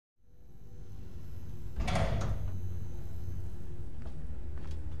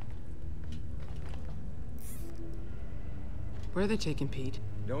Where are they taking Pete?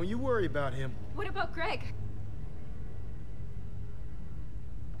 Don't you worry about him. What about Greg?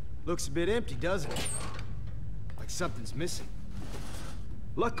 Looks a bit empty, doesn't it? Like something's missing.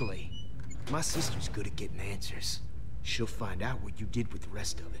 Luckily, my sister's good at getting answers. She'll find out what you did with the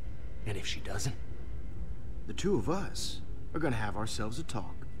rest of it. And if she doesn't, the two of us are gonna have ourselves a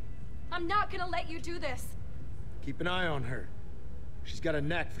talk. I'm not gonna let you do this. Keep an eye on her. She's got a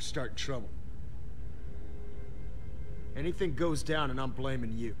knack for starting trouble. Anything goes down and I'm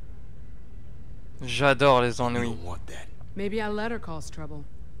blaming you. J'adore les You ennuis. don't want that. Maybe I let her cause trouble.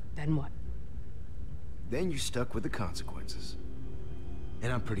 Then what? Then you're stuck with the consequences.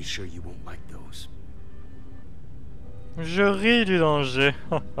 And I'm pretty sure you won't like those. Je ris du danger.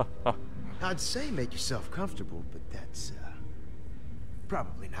 I'd say make yourself comfortable, but that's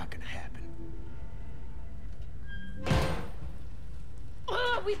probably not gonna happen.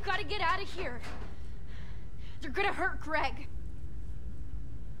 Ugh, we've got to get out of here. They're gonna hurt Greg.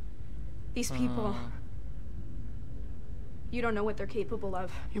 These people. You don't know what they're capable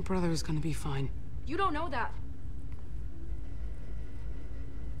of. Your brother is gonna be fine. You don't know that.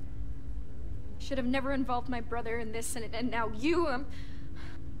 Should have never involved my brother in this, and now you,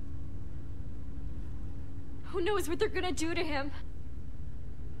 who knows what they're gonna do to him?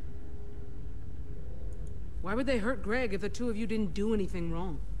 Why would they hurt Greg if the two of you didn't do anything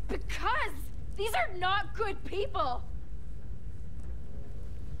wrong? Because these are not good people.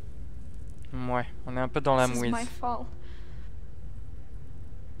 Ouais, on est un peu dans la This is mouise. my fault.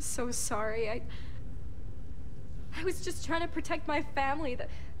 I'm so sorry. I was just trying to protect my family.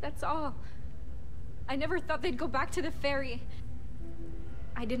 That's all. I never thought they'd go back to the ferry.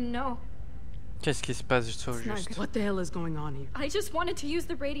 I didn't know. Qu'est-ce qui se passe au It's not juste? good. What the hell is going on here? I just wanted to use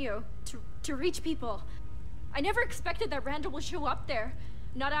the radio to reach people. I never expected that Randall would show up there.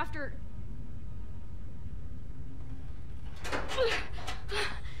 Not after...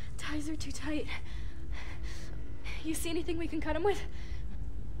 Ties are too tight. You see anything we can cut him with?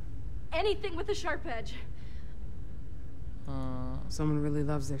 Anything with a sharp edge. Someone really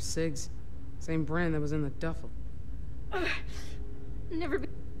loves their cigs. Same brand that was in the duffel. Never be...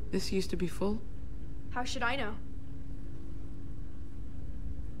 This used to be full? How should I know?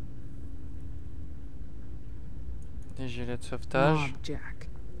 Des gilets de sauvetage. Mob Jack.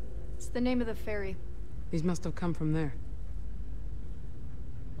 It's the name of the ferry. These must have come from there.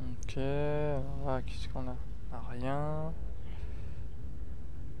 Ok, alors là, qu'est-ce qu'on a? Ah, rien.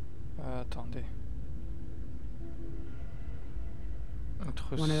 Attendez.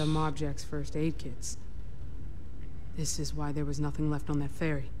 Autre... One of the Mob Jack's first aid kits. This is why there was nothing left on that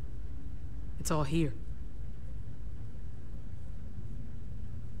ferry. It's all here.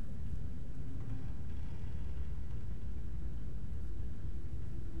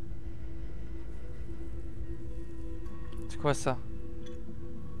 C'est quoi ça?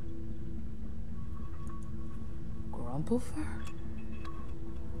 Grumplefer?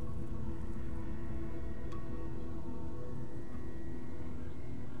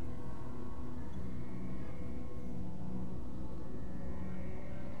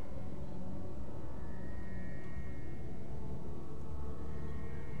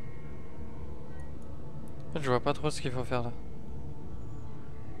 En fait, je vois pas trop ce qu'il faut faire là.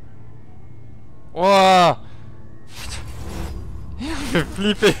 Wouah! Il fait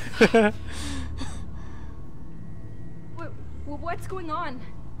flipper. What's going on?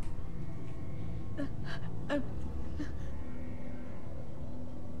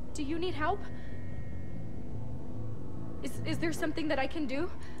 Do you need help? Is there something that I can do?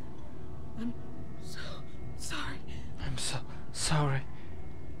 I'm so sorry. I'm so sorry.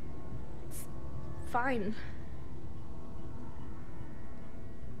 It's fine.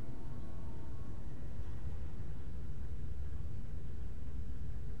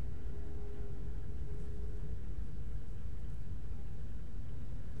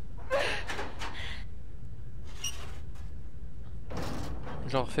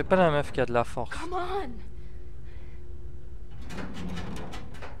 Genre, fais pas la meuf qui a de la force. Come on.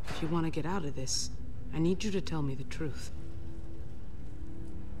 If you want to get out of this, I need you to tell me the truth.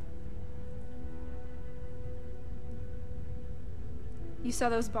 You saw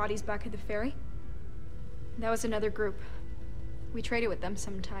those bodies back at the ferry? That was another group. We traded with them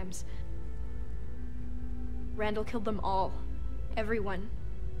sometimes. Randall killed them all. Everyone.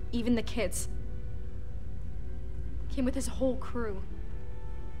 Even the kids. Came with his whole crew.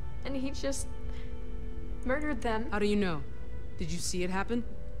 And he just murdered them. How do you know? Did you see it happen?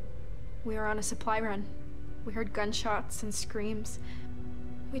 We were on a supply run. We heard gunshots and screams.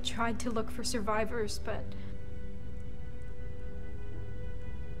 We tried to look for survivors, but...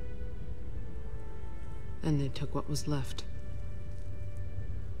 Then they took what was left.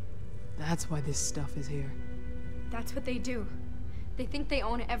 That's why this stuff is here. That's what they do. They think they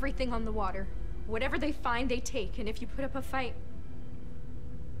own everything on the water. Whatever they find, they take, and if you put up a fight...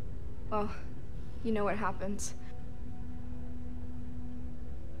 well, you know what happens.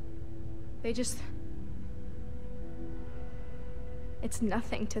 They just... it's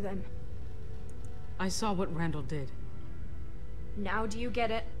nothing to them. I saw what Randall did. Now do you get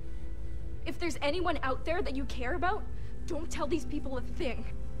it? If there's anyone out there that you care about, don't tell these people a thing.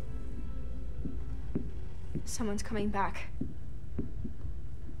 Someone's coming back.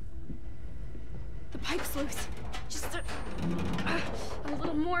 The pipe's loose. Just a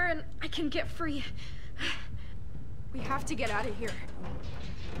little more and I can get free. We have to get out of here.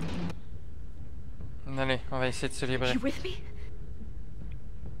 Allez, on va essayer de se libérer. You with me?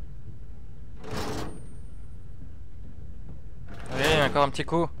 Allez, encore un petit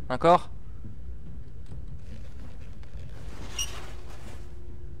coup. Encore.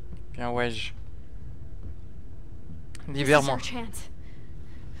 Bien, wedge. Libère-moi.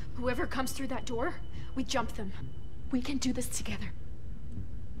 Whoever comes through that door, we jump them. We can do this together.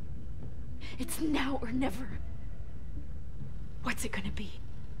 It's now or never. What's it gonna be?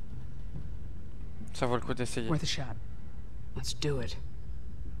 Ça vaut le coup d'essayer. Worth a shot. Let's do it.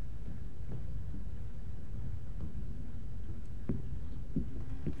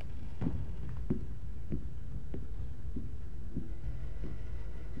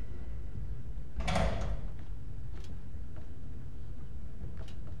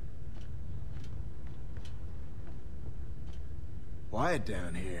 Quiet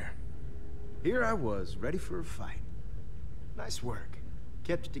down here. Here I was, ready for a fight. Nice work.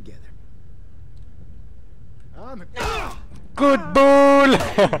 Kept it together. Good ball.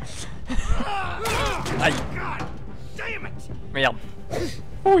 Aïe. God damn it! Merde.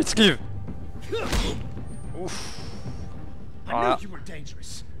 Oh, il esquive. Ouf. I Voilà. knew you were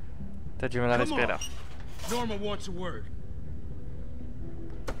dangerous. T'as du mal à respirer là. Norma wants a word.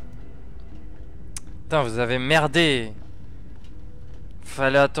 Putain, vous avez merdé.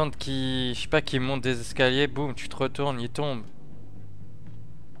 Fallait attendre qu'il... je sais pas, qu'il monte des escaliers, boum, tu te retournes, il tombe.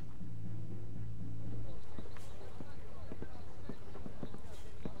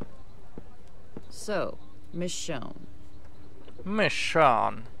 So, Michonne.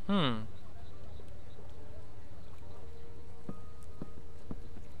 Michonne.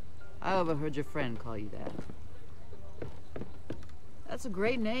 I overheard your friend call you that. That's a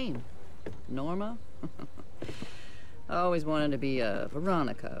great name. Norma? I always wanted to be a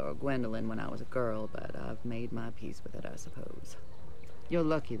Veronica or Gwendolyn when I was a girl, but I've made my peace with it, I suppose. You're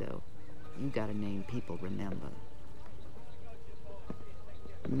lucky, though. You got a name people remember.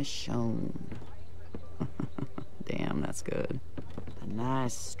 Michonne. Damn, that's good. A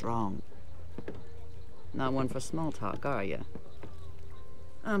nice, strong... Not one for small talk, are you?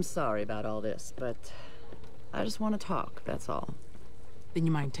 I'm sorry about all this, but I just want to talk, that's all. Then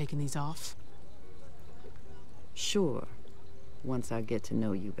you mind taking these off? Sure, once I get to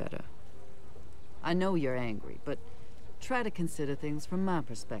know you better. I know you're angry, but try to consider things from my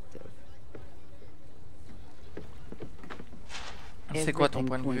perspective. C'est quoi ton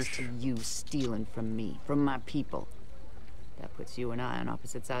point de Everything points vue? to you stealing from me, from my people. That puts you and I on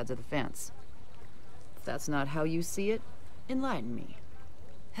opposite sides of the fence. If that's not how you see it, enlighten me.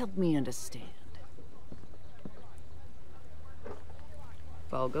 Help me understand.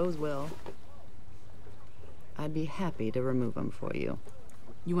 If all goes well, I'd be happy to remove them for you.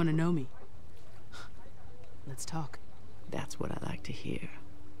 You want to know me? Let's talk. That's what I like to hear.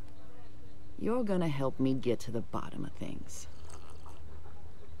 You're gonna help me get to the bottom of things.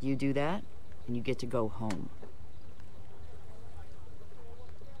 You do that, and you get to go home.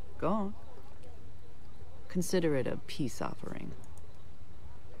 Go on. Consider it a peace offering.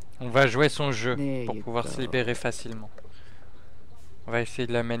 On va jouer son jeu There pour you pouvoir go. se libérer facilement. On va essayer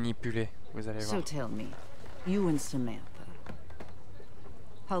de la manipuler, vous allez So voir. tell me, you and Samantha,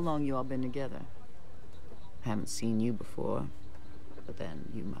 how long you all been together? Haven't seen you before, but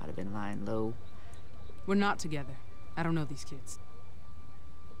then you might have been lying low. We're not together. I don't know these kids.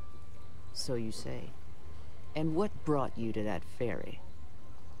 So you say. And what brought you to that ferry?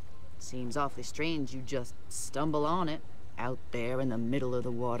 Seems awfully strange you just stumble on it, out there in the middle of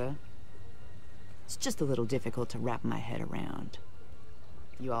the water. It's just a little difficult to wrap my head around.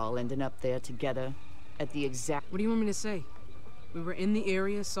 You all ending up there together at the exact... What do you want me to say? We were in the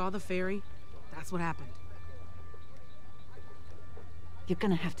area, saw the ferry. That's what happened. You're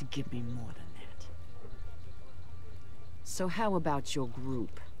gonna have to give me more than that. So how about your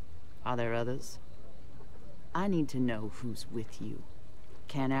group? Are there others? I need to know who's with you.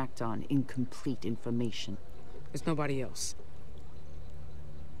 Can't act on incomplete information. There's nobody else.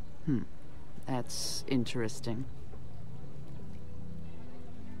 That's interesting.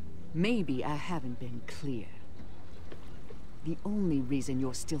 Maybe I haven't been clear. The only reason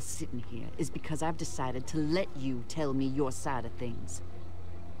you're still sitting here is because I've decided to let you tell me your side of things.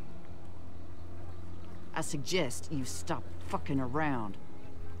 I suggest you stop fucking around.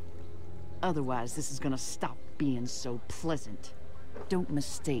 Otherwise, this is gonna stop being so pleasant. Don't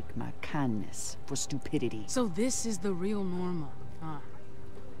mistake my kindness for stupidity. So this is the real normal, huh?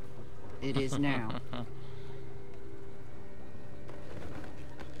 It is now.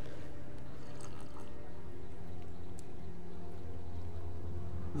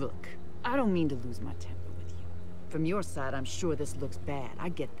 Look, I don't mean to lose my temper with you. From your side, I'm sure this looks bad. I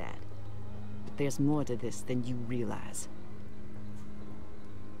get that. But there's more to this than you realize.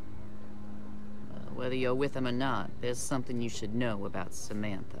 Whether you're with him or not, there's something you should know about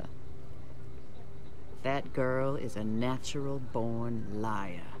Samantha. That girl is a natural-born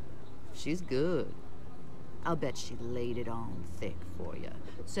liar. She's good. I'll bet she laid it on thick for you.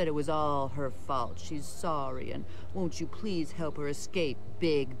 Said it was all her fault. She's sorry, and won't you please help her escape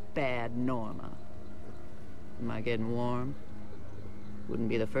big, bad Norma? Am I getting warm? Wouldn't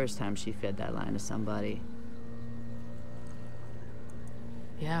be the first time she fed that line to somebody.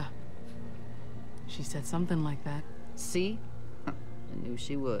 Yeah. She said something like that. See? I knew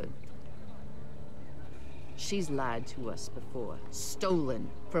she would. She's lied to us before, stolen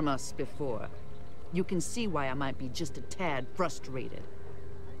from us before. You can see why I might be just a tad frustrated.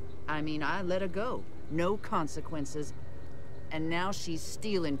 I mean, I let her go. No consequences. And now she's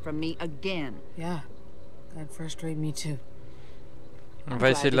stealing from me again. Yeah, that'd frustrate me too. On va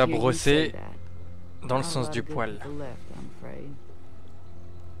essayer de la brosser dans le sens du poil.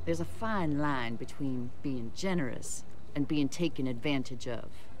 There's a fine line between being generous and being taken advantage of.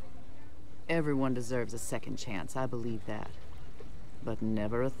 Everyone deserves a second chance, I believe that. But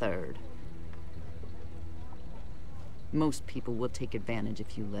never a third. Most people will take advantage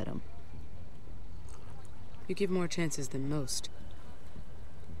if you let them. You give more chances than most.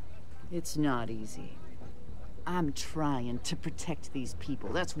 It's not easy. I'm trying to protect these people.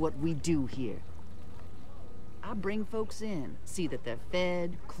 That's what we do here. I bring folks in, see that they're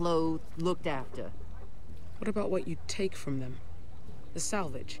fed, clothed, looked after. What about what you take from them? The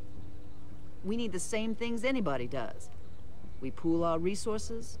salvage? We need the same things anybody does. We pool our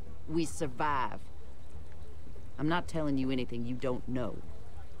resources, we survive. I'm not telling you anything you don't know.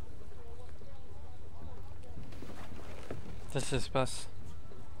 Qu'est-ce qui se passe?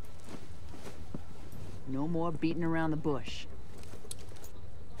 No more beating around the bush.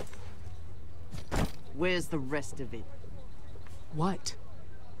 Where's the rest of it? What?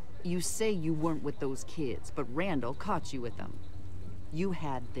 You say you weren't with those kids, but Randall caught you with them. You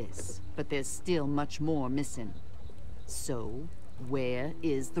had this, but there's still much more missing. So, where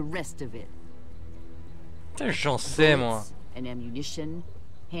is the rest of it? J'en sais, moi. Bullets and ammunition,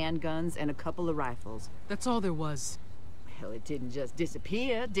 handguns, and a couple of rifles. That's all there was. Well, it didn't just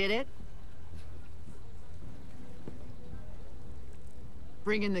disappear, did it?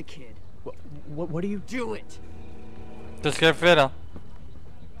 Bring in the kid. What do you... Do it! Qu'est-ce qu'elle fait là?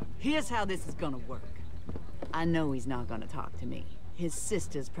 Here's how this is gonna work. I know he's not gonna talk to me. His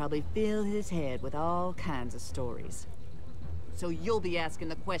sisters probably fill his head with all kinds of stories. So you'll be asking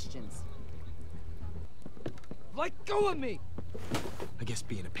the questions. Let go of me! I guess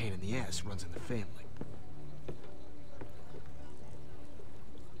being a pain in the ass runs in the family.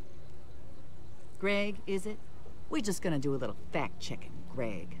 Greg, is it? We're just gonna do a little fact-checking,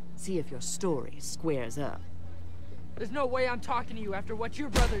 Greg. See if your story squares up. There's no way I'm talking to you after what your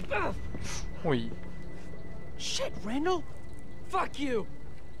brother... Ugh. Oui. Shit, Randall! Fuck you!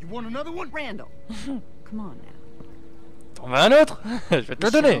 You want another one? Randall, come on now. T'en veux un autre? Je vais te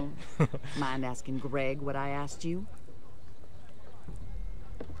le donner. Mind asking Greg what I asked you?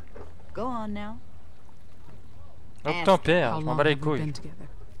 Go on now. Hop ton père, How je m'en long bats les have we been couilles. together?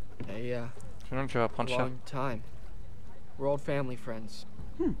 Hey, Sinon tu vas prendre cher. long time. We're old family friends.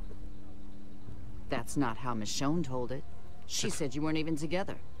 That's not how Michonne told it. She said you weren't even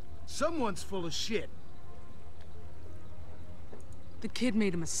together. Someone's full of shit. The kid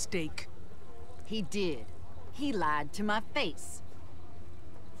made a mistake. He did. He lied to my face.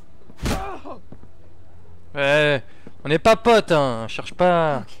 Ouais, on n'est pas potes, hein. Cherche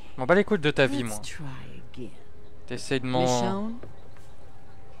pas. Okay. Je m'en bats les couilles de ta vie, moi. Let's try again. T'essayes de m'en. Michonne,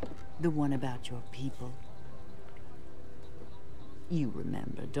 the one about your people. You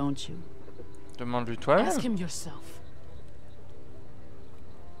remember, don't you? Demande-lui Ask toi-même. him yourself.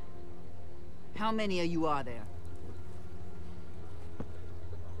 How many of you are there?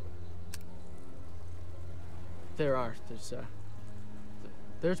 There's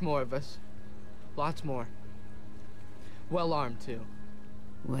There's more of us. Lots more. Well armed, too.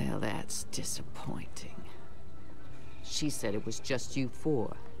 Well, that's disappointing. She said it was just you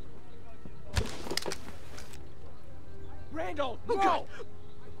four. Randall, no! God.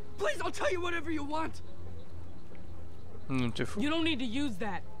 Please, I'll tell you whatever you want. T'es fou. You don't need to use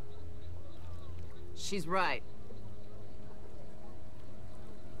that. She's right.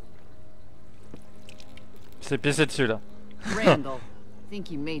 C'est pissé dessus là. Randall,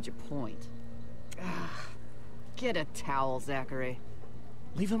 think you made your point. Get a towel, Zachary.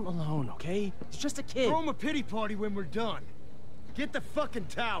 Leave him alone, okay? He's just a kid. Throw him a pity party when we're done. Get the fucking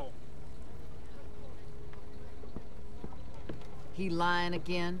towel. He lying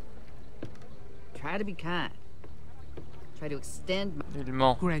again? Try to be kind. Try to extend my... Il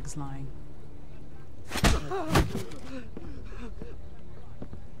ment. Greg's lying.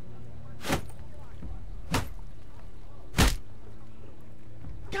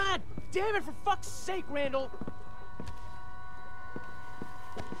 God damn it, for fuck's sake, Randall!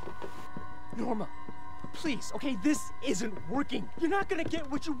 Norma, please, okay, this isn't working. You're not gonna get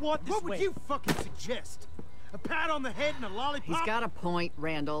what you want this way. What would you fucking suggest? A pat on the head and a lollipop? He's got a point,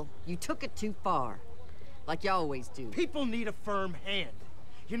 Randall. You took it too far. Like you always do. People need a firm hand.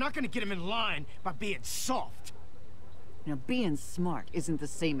 You're not gonna get him in line by being soft. Now, being smart isn't the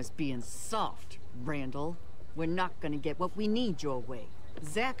same as being soft, Randall. We're not gonna get what we need your way.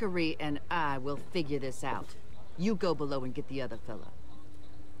 Zachary and I will figure this out. You go below and get the other fella.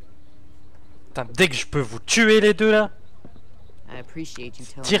 Putain, dès que je peux vous tuer les deux là. I appreciate you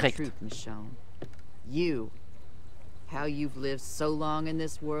telling Direct. the truth, Michonne. You. How you've lived so long in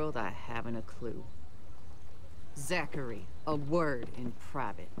this world, I haven't a clue. Zachary, a word in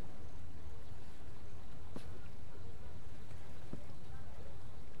private.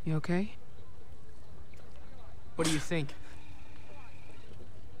 You okay? What do you think?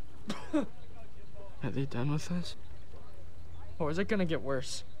 Are they done with us? Or is it gonna get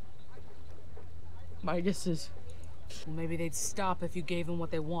worse? My guess is... Well, maybe they'd stop if you gave them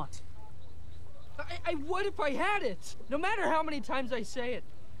what they want. I would if I had it! No matter how many times I say it.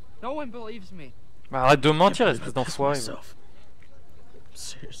 No one believes me. Bah, arrête de mentir, espèce d'enfoiré.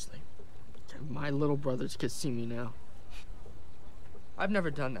 Seriously. My little brothers could see me now. I've never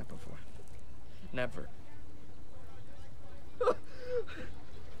done that before. Never.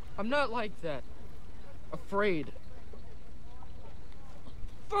 I'm not like that. Afraid.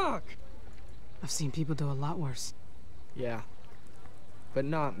 Fuck! I've seen people do a lot worse. Yeah. But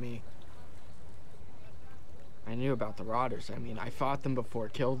not me. I knew about the Rotters. I mean, I fought them before,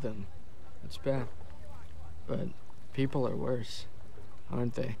 killed them. It's bad. But people are worse,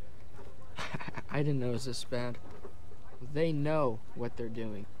 aren't they? I didn't know it was this bad. They know what they're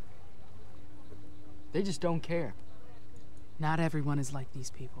doing. They just don't care. Not everyone is like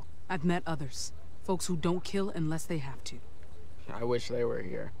these people. I've met others. Folks who don't kill unless they have to. I wish they were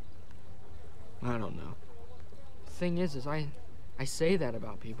here. I don't know. The thing is I say that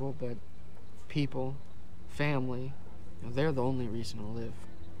about people, but people, family, they're the only reason to live.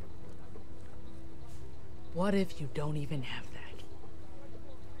 What if you don't even have that?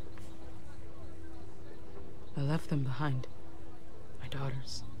 I left them behind. My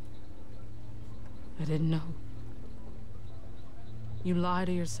daughters. I didn't know. You lie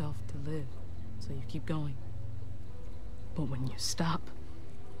to yourself to live, so you keep going. But when you stop...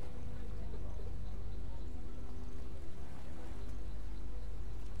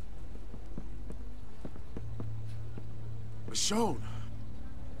 Michonne!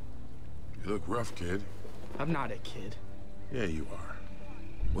 You look rough, kid. I'm not a kid. Yeah, you are.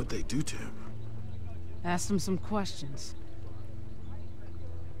 What'd they do to him? Ask them some questions.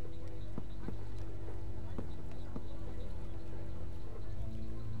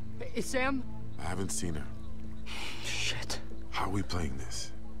 Is Sam? I haven't seen her. Shit. How are we playing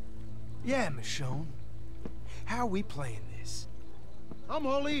this? Yeah, Michonne. How are we playing this? I'm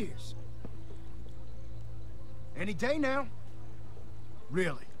all ears. Any day now.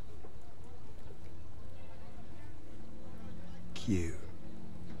 Really. Cute.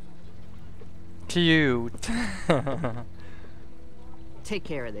 Cute. Take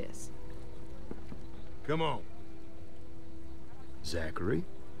care of this. Come on. Zachary?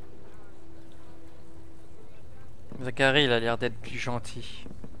 Zachary, il a l'air d'être plus gentil.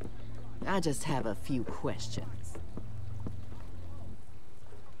 I just have a few questions.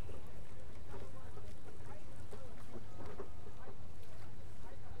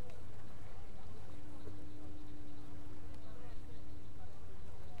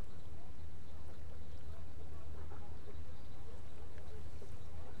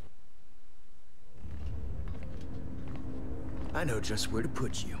 I know just where to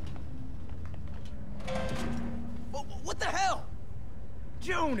put you. What the hell?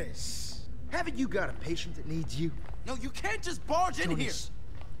 Jonas! Haven't you got a patient that needs you? No, you can't just barge in here!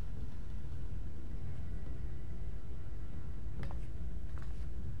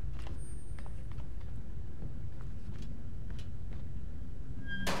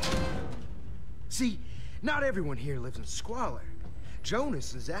 See, not everyone here lives in squalor.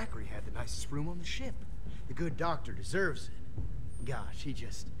 Jonas and Zachary had the nicest room on the ship. The good doctor deserves it. Gosh, he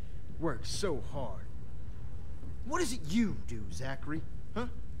just works so hard. What is it you do, Zachary? Huh?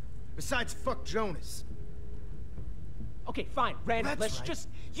 Besides fuck Jonas. Okay, fine, Randall, let's right. just...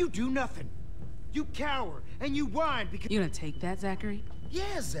 You do nothing. You cower and you whine because... You gonna take that, Zachary?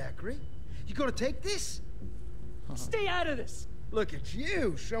 Yeah, Zachary. You gonna take this? Stay out of this! Look at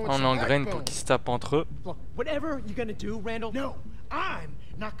you, showing On some engraine backbone. pour qu'ils se tapent entre eux. Look, whatever you're gonna do, Randall... No, I'm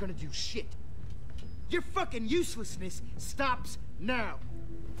not gonna do shit. Your fucking uselessness stops now.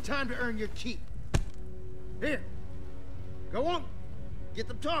 Time to earn your keep. Here. Go on. Get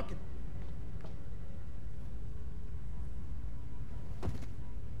them talking.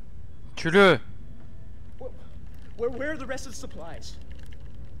 Tue-le! Where are the rest of the supplies?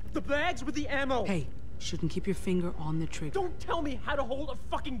 The bags with the ammo! Hey, shouldn't keep your finger on the trigger. Don't tell me how to hold a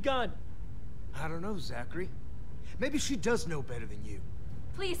fucking gun! I don't know, Zachary. Maybe she does know better than you.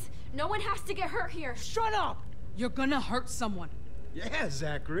 Please, no one has to get hurt here. Shut up! You're gonna hurt someone. Yeah,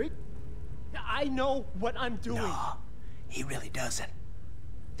 Zachary. I know what I'm doing. No, he really doesn't.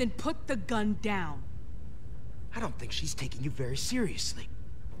 Then put the gun down. I don't think she's taking you very seriously.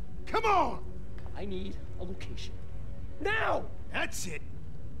 Come on! I need a location. Now! That's it.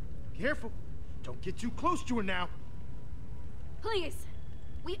 Careful. Don't get too close to her now. Please,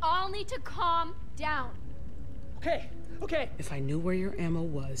 we all need to calm down. Okay, okay. If I knew where your ammo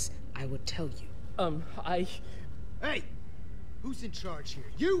was, I would tell you. Hey! Who's in charge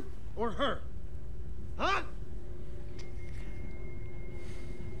here? You or her? Huh?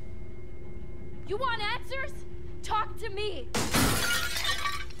 You want answers? Talk to me.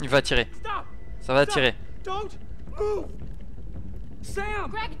 Il va tirer. Stop! Ça va Stop! tirer. Don't move! Sam!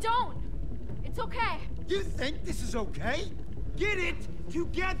 Greg, don't. It's okay. You think this is okay? Get it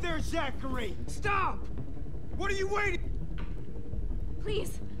together, Zachary! Stop! What are you waiting?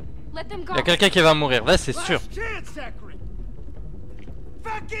 Please, let them go. Il y a quelqu'un qui va mourir, là c'est sûr. Last chance, Zachary!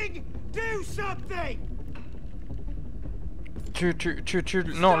 Fucking do something!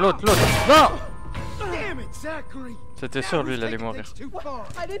 Non, l'autre. Non! Damn it, Zachary! C'était sûr, lui, il allait mourir.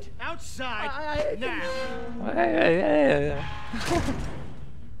 I did. Outside now. Ouais.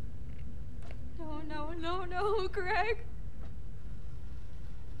 No, Greg.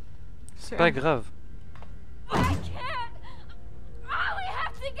 C'est pas grave. I can't. Oh, we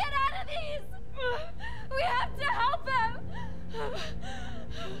have to get out of these. We have to help him.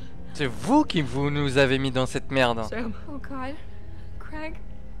 C'est vous qui nous avez mis dans cette merde. Sam. Oh God, Greg.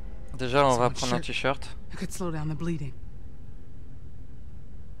 Déjà, on va prendre un t-shirt. I could slow down the bleeding.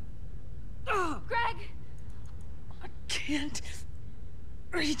 Greg. I can't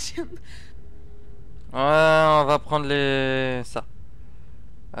reach him. Ouais, on va prendre les... ça.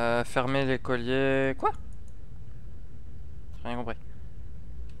 Fermer les colliers... Quoi? J'ai rien compris.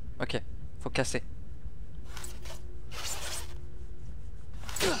 Ok, faut casser.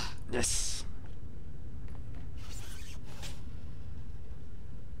 Yes.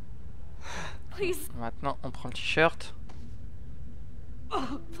 Please. Maintenant, on prend le t-shirt.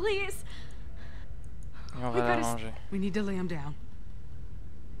 Oh, please. Et on va l'allonger. We need to lay him down.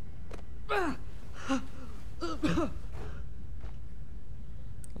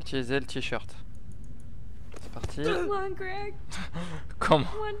 Utilisez le t-shirt. C'est parti. Come on, Greg. Comment?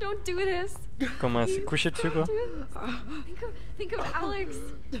 Come on, don't do this. Comment? C'est couché dessus quoi? Think of Alex.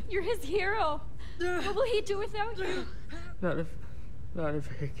 You're his hero. What will he do without you? Not a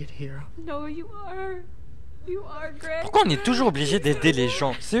very good hero. No, you are. You are, Greg. Pourquoi on est toujours obligé d'aider les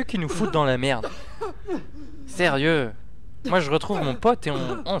gens? C'est eux qui nous foutent dans la merde. Sérieux. Moi je retrouve mon pote et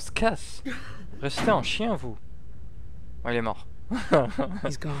on se casse. Restez en chien vous. Oh, il est mort.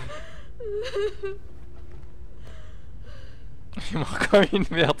 He's gone. Il est mort comme une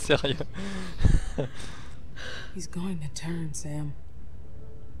merde, sérieux. He's going to turn, Sam.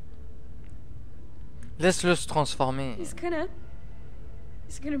 Laisse-le se transformer. He's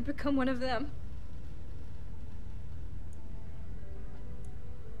gonna become one of them.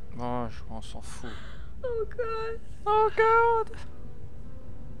 Oh, on s'en fout. Oh God. Oh God.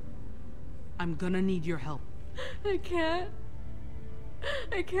 I'm gonna need your help. I can't.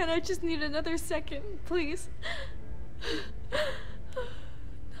 I just need another second, please.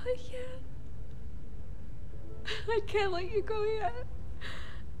 Not yet. I can't let you go yet.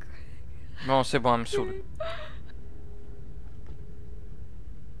 Bon, c'est bon, elle me saoule.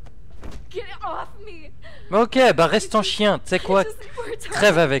 Get off me. Ok, bah reste en chien, tu sais quoi? I just need more time.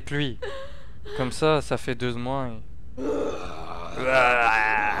 Crève avec lui. Comme ça fait 2 de moins. Et...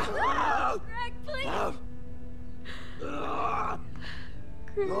 Greg, please.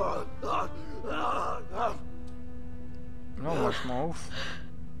 Non, moi je m'en ouf.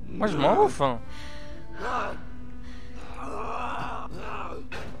 Moi je m'en ouf, hein.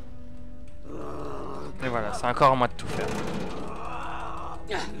 Et voilà, c'est encore à moi de tout faire.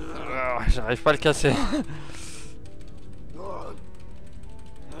 J'arrive pas à le casser.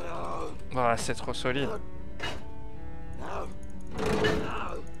 Voilà, c'est trop solide.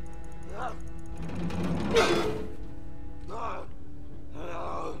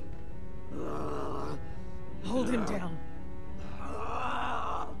 Hold him down.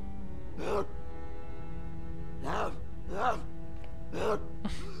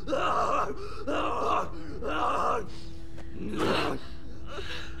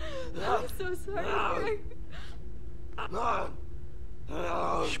 I'm so sorry, Greg.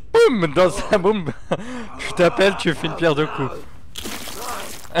 Boum, dans sa boum. Je t'appelle, tu fais une pierre de coups.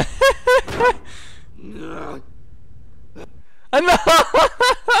 Ah non.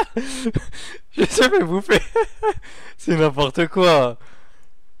 Je sais fait bouffer. C'est n'importe quoi.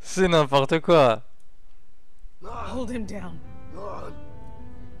 C'est n'importe quoi. Hold him down.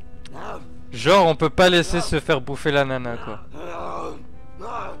 Genre on peut pas laisser se faire bouffer la nana quoi.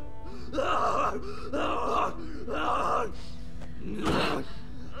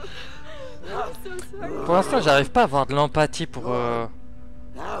 I'm so sorry. Pour l'instant j'arrive pas à avoir de l'empathie pour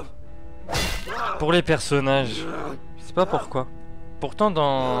les personnages. Je sais pas pourquoi. Pourtant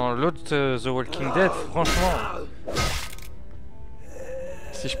dans l'autre The Walking Dead, franchement,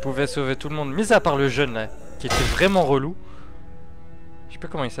 si je pouvais sauver tout le monde, mis à part le jeune là, qui était vraiment relou. Je sais pas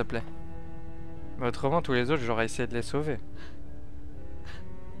comment il s'appelait. Mais autrement tous les autres j'aurais essayé de les sauver.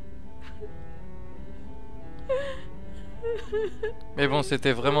 Mais bon,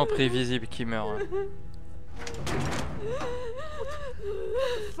 c'était vraiment prévisible qu'il meure.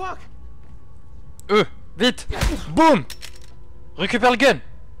 Fuck! Vite! Boum! Récupère le gun!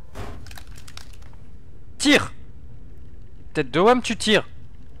 Tire! Tête de Wham, tu tires!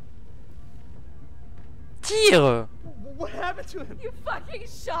 Tire! What happened to him? You fucking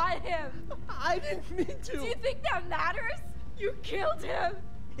shot him. I didn't mean Do to. you think that matters? You killed him.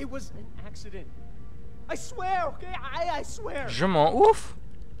 It was an accident. I swear, okay? I swear. Je m'en ouf!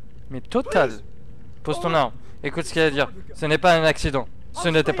 Mais total! Pose ton arme. Écoute ce qu'il a à dire. Ce n'est pas un accident. Ce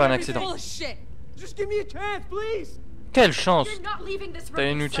n'était pas un accident. Bullshit. Just give me a chance, please. Quelle chance! You're not leaving this room.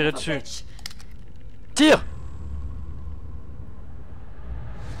 T'allais you nous son tirer of a dessus. bitch. Tire!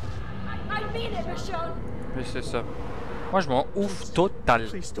 I mean it, Michonne. Mais c'est ça. Moi je m'en ouf total.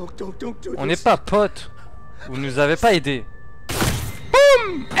 Please don't do On this. n'est pas potes. Vous nous avez pas aidé.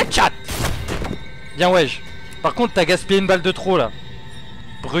 Boum! Headshot! Bien wesh. Par contre t'as gaspillé une balle de trop là.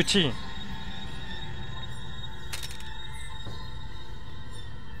 Bruti.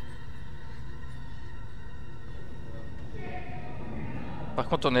 Par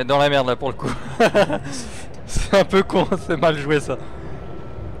contre on est dans la merde là pour le coup. C'est un peu con, c'est mal joué ça.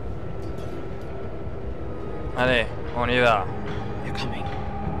 Allez, on y va. They're coming.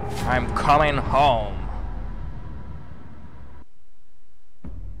 I'm coming home.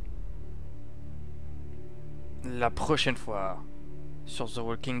 La prochaine fois sur The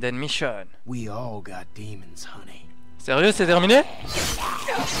Walking Dead Michonne. We all got demons, honey. Sérieux, c'est terminé?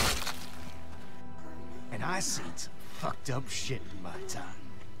 And I seen some fucked up shit in my time.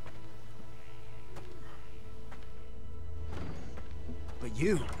 But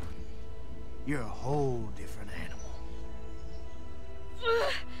you're a whole different animal.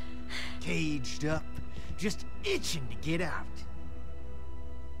 Caged up, just itching to get out.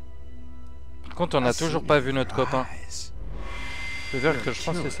 Par contre, on n'a toujours pas vu notre copain. Je veux dire que je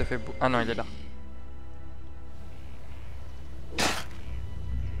pense qu'il s'est fait beau. Ah non, il est là.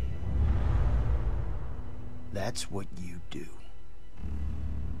 That's what you do.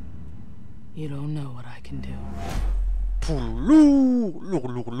 You don't know what I can do.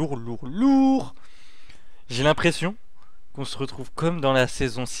 Lourd. J'ai l'impression qu'on se retrouve comme dans la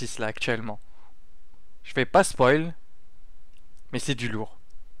saison 6 là actuellement. Je vais pas spoil, mais c'est du lourd.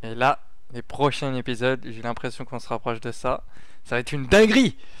 Et là, les prochains épisodes, j'ai l'impression qu'on se rapproche de ça. Ça va être une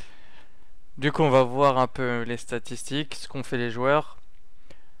dinguerie. Du coup, on va voir un peu les statistiques, ce qu'ont fait les joueurs.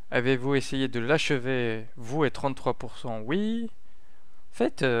 Avez-vous essayé de l'achever? Vous et 33% oui. En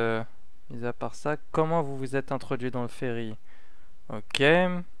fait, mis à part ça, comment vous vous êtes introduit dans le ferry? Ok.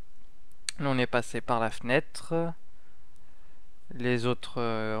 Nous, on est passé par la fenêtre. Les autres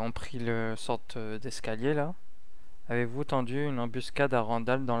ont pris le sorte d'escalier là. Avez-vous tendu une embuscade à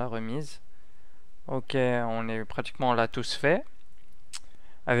Randall dans la remise? Ok, on l'a tous fait.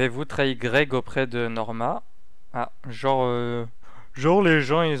 Avez-vous trahi Greg auprès de Norma? Ah, genre les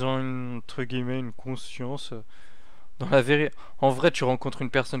gens ils ont entre guillemets une conscience dans la vérité. En vrai, tu rencontres une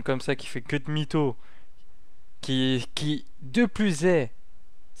personne comme ça qui fait que de mythos, qui de plus est,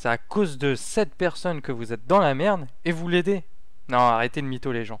 c'est à cause de cette personne que vous êtes dans la merde et vous l'aidez. Non, arrêtez de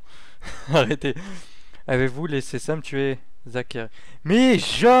mytho les gens. Arrêtez. Avez-vous laissé Sam tuer Zachary? Mais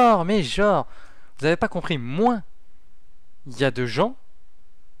genre, vous avez pas compris, moins il y a de gens,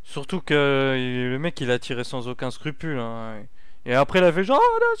 surtout que le mec il a tiré sans aucun scrupule, hein. Et après il a fait genre,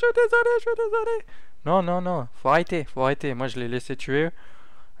 oh non, je suis désolé. Non, faut arrêter. Moi je l'ai laissé tuer,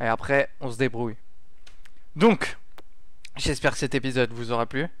 et après on se débrouille. Donc, j'espère que cet épisode vous aura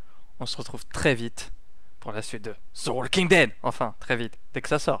plu. On se retrouve très vite pour la suite de The Walking Dead. Enfin, très vite, dès que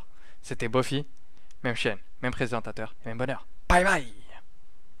ça sort. C'était Buffy, même chaîne, même présentateur et même bonheur. Bye bye.